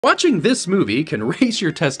Watching this movie can raise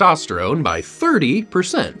your testosterone by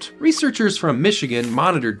 30%. Researchers from Michigan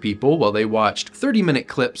monitored people while they watched 30-minute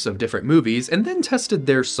clips of different movies and then tested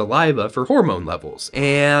their saliva for hormone levels.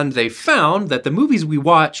 And they found that the movies we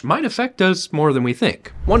watch might affect us more than we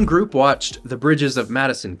think. One group watched The Bridges of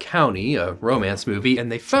Madison County, a romance movie,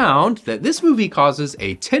 and they found that this movie causes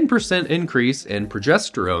a 10% increase in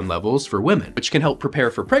progesterone levels for women, which can help prepare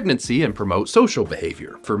for pregnancy and promote social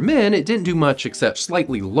behavior. For men, it didn't do much except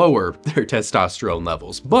slightly lower their testosterone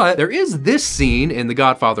levels. But there is this scene in The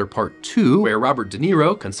Godfather Part 2 where Robert De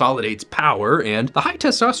Niro consolidates power, and the high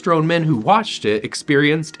testosterone men who watched it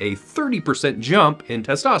experienced a 30% jump in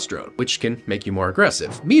testosterone, which can make you more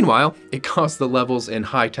aggressive. Meanwhile, it caused the levels in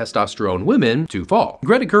high testosterone women to fall.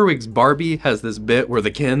 Greta Gerwig's Barbie has this bit where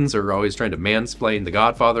the Kens are always trying to mansplain The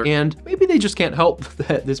Godfather, and maybe they just can't help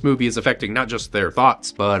that this movie is affecting not just their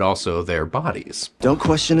thoughts, but also their bodies. Don't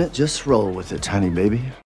question it, just roll with it, tiny baby.